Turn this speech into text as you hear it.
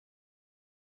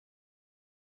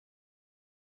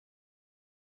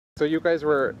So you guys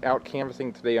were out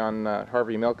canvassing today on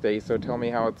Harvey Milk Day, so tell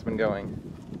me how it's been going.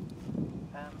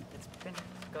 It's been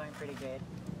going pretty good.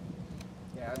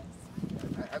 Yeah,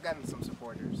 I've gotten some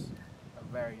supporters. A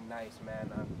very nice man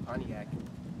on Pontiac.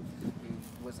 He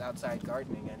was outside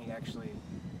gardening, and he actually,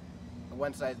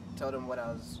 once I told him what I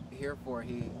was here for,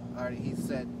 he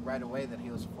said right away that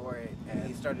he was for it, and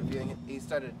he started viewing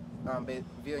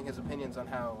his opinions on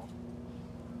how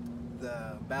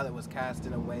the ballot was cast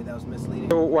in a way that was misleading.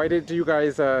 So why did you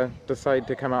guys decide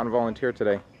to come out and volunteer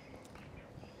today?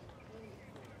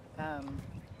 I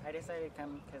decided to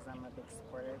come because I'm a big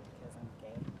supporter, because I'm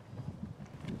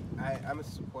gay. I'm a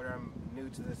supporter. I'm new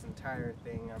to this entire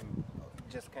thing.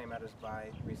 Just came out as bi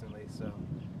recently, so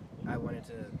I wanted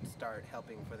to start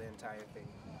helping for the entire thing.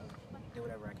 Do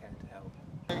whatever I can to help.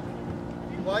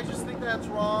 Well, I just think that's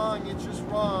wrong. It's just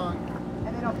wrong.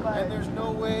 And there's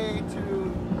no way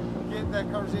to get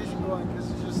that conversation going, because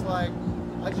it's just like,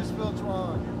 I just feel it's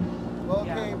wrong. Well,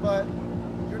 okay, but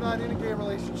you're not in a gay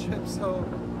relationship, so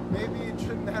maybe it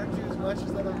shouldn't matter to you as much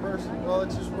as that other person. Well,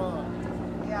 it's just wrong.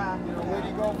 Yeah. You know, where do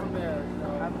you go from there? You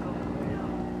know?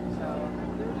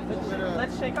 So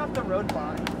let's shake off the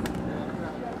roadblock.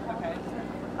 Okay.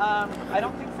 I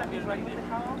don't think Semi's ready to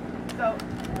call. So,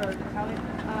 or the tally.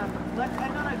 Let's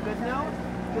end on a good note.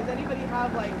 Does anybody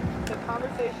have like the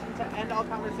conversation to end all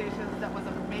conversations that was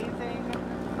amazing,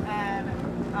 and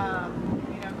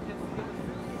you know, it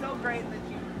was so great that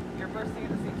you're bursting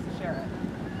into seams to share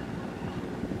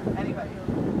it. Anybody?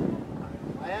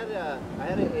 I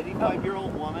had an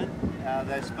 85-year-old woman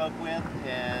that I spoke with,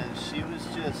 and she was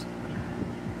just,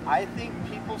 I think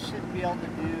people should be able to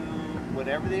do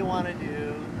whatever they want to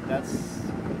do. That's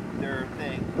their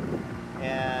thing.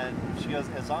 And she goes,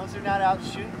 as long as they're not out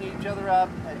shooting each other up,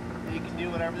 they can do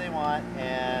whatever they want.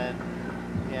 And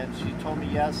she told me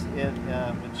yes,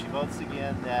 when she votes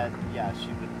again, that yeah,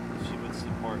 she would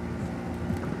support.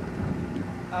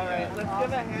 All right, let's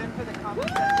give a hand for the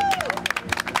conversation.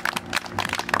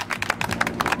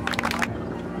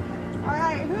 All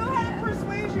right, who had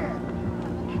persuasion?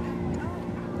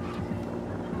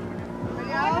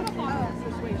 Anybody else?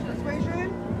 Persuasion?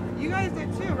 You guys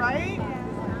did too, right?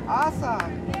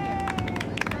 Awesome. Big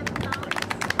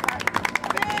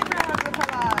round of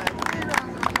applause. Big round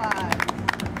of applause.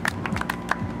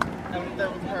 I went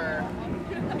there with her,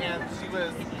 and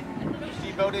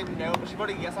she voted no. She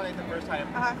voted yes on it the first time.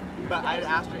 But I had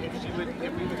asked her if we would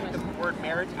take the word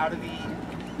marriage out of the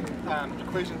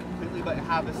equation completely, but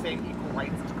have the same equal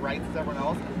rights as everyone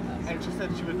else. And she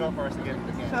said she would vote for us again.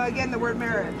 So again, the word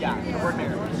marriage. Yeah, the word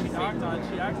marriage. She knocked on,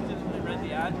 she accidentally read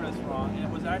the address wrong, and it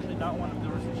was actually not one of the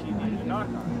doors that she needed to knock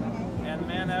on. And the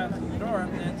man answered the door,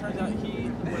 and it turns out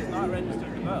he was not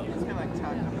registered to vote.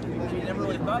 She never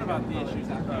really thought about the issues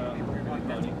of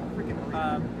voting.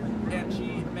 And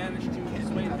she managed to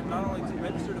persuade him not only to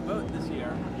register to vote this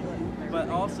year, but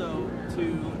also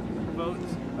to vote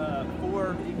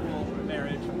for equal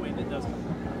marriage when it does come.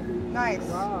 Nice.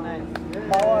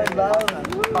 All our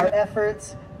love, our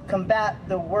efforts combat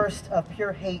the worst of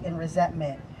pure hate and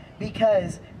resentment,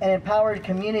 because with an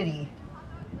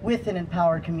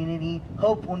empowered community,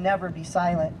 hope will never be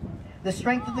silent. The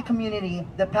strength of the community,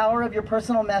 the power of your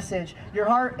personal message, your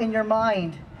heart and your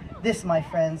mind, this, my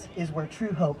friends, is where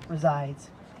true hope resides.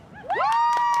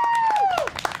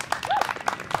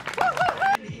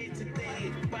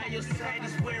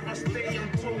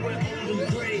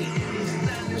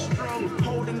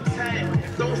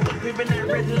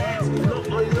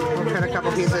 I'll cut a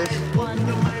couple pieces.